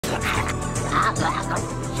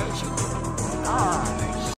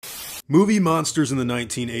Movie monsters in the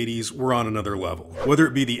 1980s were on another level. Whether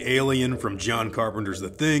it be the alien from John Carpenter's The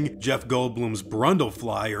Thing, Jeff Goldblum's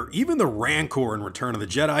Brundlefly, or even the Rancor in Return of the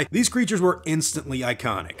Jedi, these creatures were instantly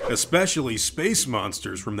iconic, especially space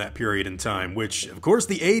monsters from that period in time, which, of course,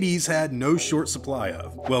 the 80s had no short supply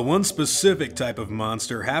of. Well, one specific type of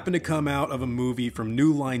monster happened to come out of a movie from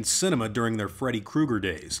New Line Cinema during their Freddy Krueger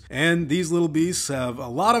days, and these little beasts have a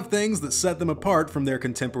lot of things that set them apart from their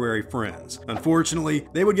contemporary friends. Unfortunately,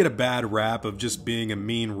 they would get a bad rap of just being a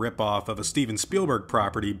mean ripoff of a Steven Spielberg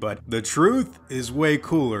property, but the truth is way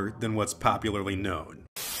cooler than what's popularly known.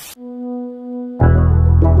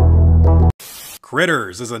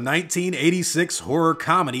 Critters is a 1986 horror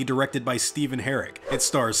comedy directed by Stephen Herek. It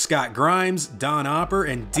stars Scott Grimes, Don Opper,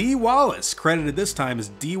 and Dee Wallace, credited this time as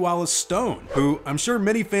Dee Wallace Stone, who I'm sure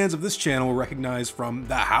many fans of this channel will recognize from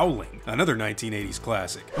The Howling, another 1980s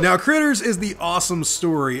classic. Now, Critters is the awesome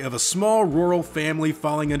story of a small rural family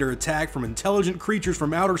falling under attack from intelligent creatures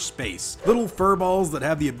from outer space. Little furballs that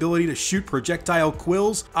have the ability to shoot projectile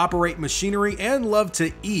quills, operate machinery, and love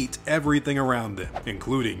to eat everything around them,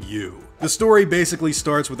 including you. The story basically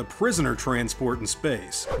starts with a prisoner transport in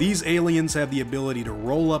space. These aliens have the ability to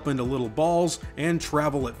roll up into little balls and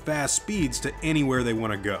travel at fast speeds to anywhere they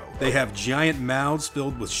want to go. They have giant mouths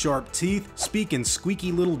filled with sharp teeth, speak in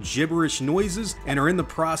squeaky little gibberish noises, and are in the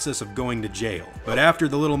process of going to jail. But after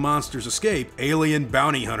the little monsters escape, alien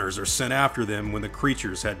bounty hunters are sent after them when the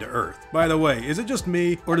creatures head to Earth. By the way, is it just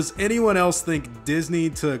me, or does anyone else think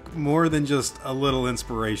Disney took more than just a little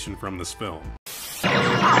inspiration from this film? The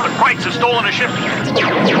Krites have stolen a ship.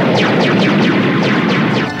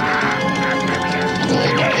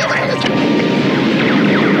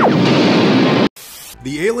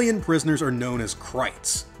 The alien prisoners are known as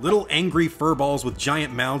Krites, little angry furballs with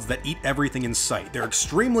giant mouths that eat everything in sight. They're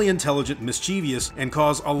extremely intelligent, mischievous, and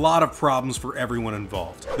cause a lot of problems for everyone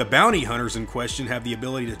involved. The bounty hunters in question have the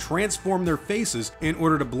ability to transform their faces in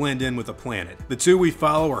order to blend in with the planet. The two we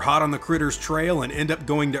follow are hot on the critters' trail and end up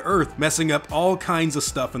going to Earth, messing up all kinds of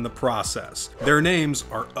stuff in the process. Their names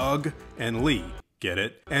are Ugg and Lee. Get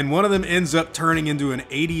it? And one of them ends up turning into an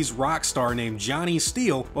 80s rock star named Johnny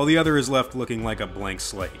Steele, while the other is left looking like a blank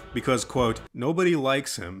slate. Because, quote, nobody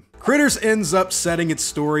likes him. Critters ends up setting its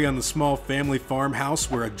story on the small family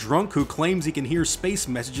farmhouse where a drunk who claims he can hear space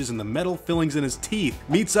messages in the metal fillings in his teeth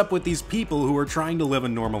meets up with these people who are trying to live a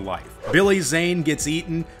normal life. Billy Zane gets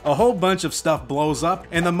eaten, a whole bunch of stuff blows up,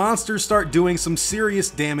 and the monsters start doing some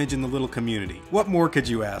serious damage in the little community. What more could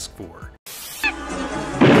you ask for?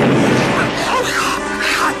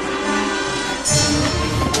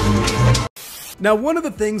 Now, one of the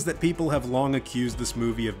things that people have long accused this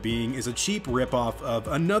movie of being is a cheap ripoff of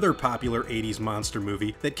another popular 80s monster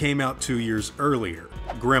movie that came out 2 years earlier,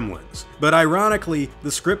 Gremlins. But ironically, the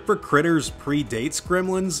script for Critters predates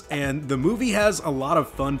Gremlins, and the movie has a lot of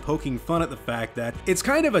fun poking fun at the fact that it's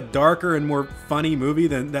kind of a darker and more funny movie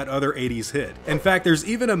than that other 80s hit. In fact, there's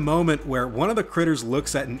even a moment where one of the critters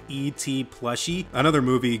looks at an E.T. plushie, another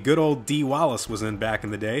movie good old Dee Wallace was in back in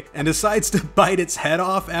the day, and decides to bite its head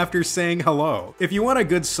off after saying hello. If you want a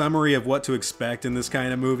good summary of what to expect in this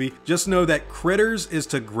kind of movie, just know that Critters is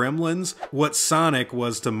to Gremlins what Sonic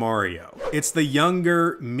was to Mario. It's the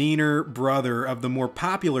younger, meaner brother of the more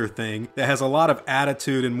popular Thing that has a lot of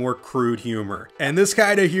attitude and more crude humor. And this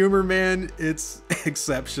kind of humor, man, it's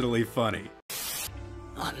exceptionally funny.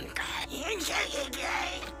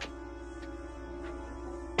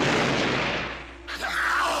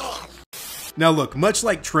 Now look, much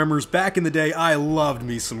like Tremors, back in the day I loved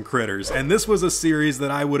me some Critters, and this was a series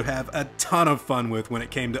that I would have a ton of fun with when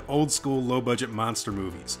it came to old school low-budget monster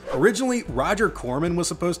movies. Originally, Roger Corman was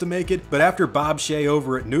supposed to make it, but after Bob Shea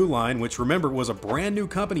over at New Line, which remember was a brand new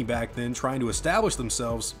company back then trying to establish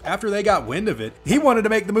themselves, after they got wind of it, he wanted to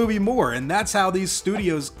make the movie more, and that's how these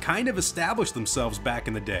studios kind of established themselves back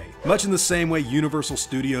in the day. Much in the same way Universal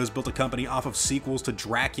Studios built a company off of sequels to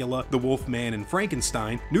Dracula, The Wolfman, and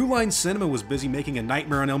Frankenstein, New Line Cinema was busy making a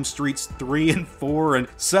Nightmare on Elm Streets 3 and 4 and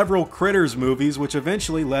several Critters movies, which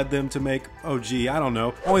eventually led them to make, oh gee, I don't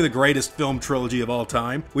know, only the greatest film trilogy of all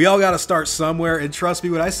time. We all gotta start somewhere, and trust me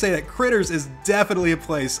when I say that Critters is definitely a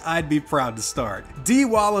place I'd be proud to start. Dee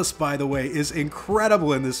Wallace, by the way, is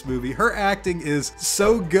incredible in this movie. Her acting is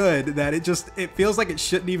so good that it feels like it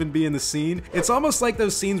shouldn't even be in the scene. It's almost like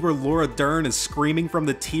those scenes where Laura Dern is screaming from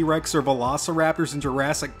the T-Rex or Velociraptors in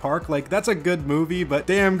Jurassic Park. Like, that's a good movie, but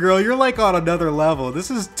damn girl, you're like on on another level. This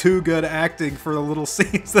is too good acting for the little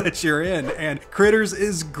scenes that you're in, and Critters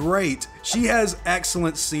is great. She has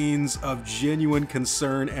excellent scenes of genuine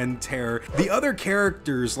concern and terror. The other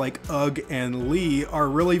characters like Ugg and Lee are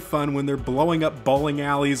really fun when they're blowing up bowling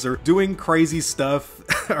alleys or doing crazy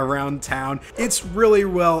stuff around town. It's really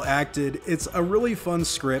well acted, it's a really fun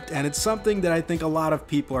script, and it's something that I think a lot of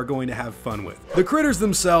people are going to have fun with. The critters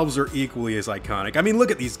themselves are equally as iconic. I mean,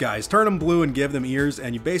 look at these guys. Turn them blue and give them ears,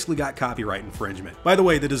 and you basically got copyright infringement. By the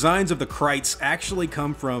way, the designs of the Krites actually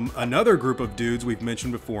come from another group of dudes we've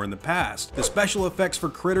mentioned before in the past. The special effects for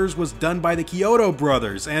Critters was done by the Kyoto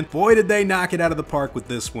brothers, and boy did they knock it out of the park with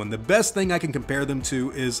this one. The best thing I can compare them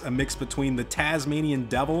to is a mix between the Tasmanian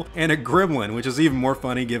Devil and a Gremlin, which is even more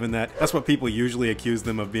funny given that that's what people usually accuse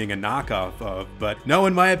them of being a knockoff of. But no,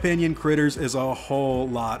 in my opinion, Critters is a whole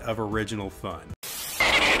lot of original fun.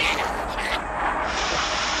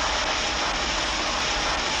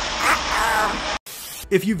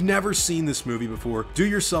 If you've never seen this movie before, do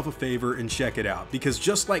yourself a favor and check it out, because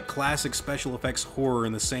just like classic special effects horror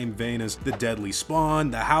in the same vein as The Deadly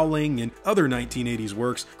Spawn, The Howling, and other 1980s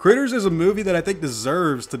works, Critters is a movie that I think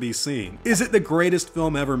deserves to be seen. Is it the greatest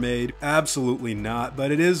film ever made? Absolutely not,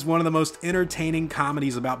 but it is one of the most entertaining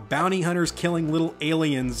comedies about bounty hunters killing little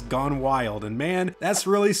aliens gone wild, and man, that's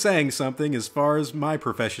really saying something as far as my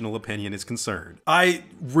professional opinion is concerned. I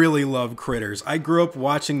really love Critters. I grew up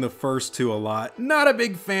watching the first two a lot. Not a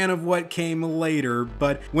big fan of what came later,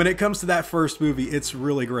 but when it comes to that first movie, it's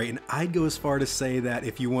really great, and I'd go as far to say that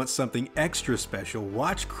if you want something extra special,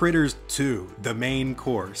 watch Critters 2, the main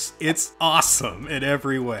course. It's awesome in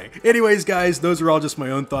every way. Anyways, guys, those are all just my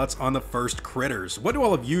own thoughts on the first Critters. What do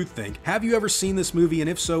all of you think? Have you ever seen this movie, and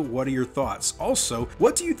if so, what are your thoughts? Also,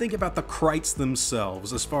 what do you think about the Krites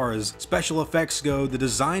themselves as far as special effects go, the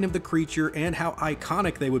design of the creature, and how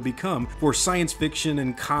iconic they would become for science fiction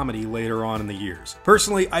and comedy later on in the years?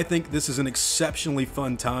 Personally, I think this is an exceptionally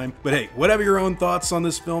fun time, but hey, whatever your own thoughts on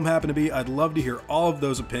this film happen to be, I'd love to hear all of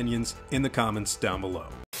those opinions in the comments down below.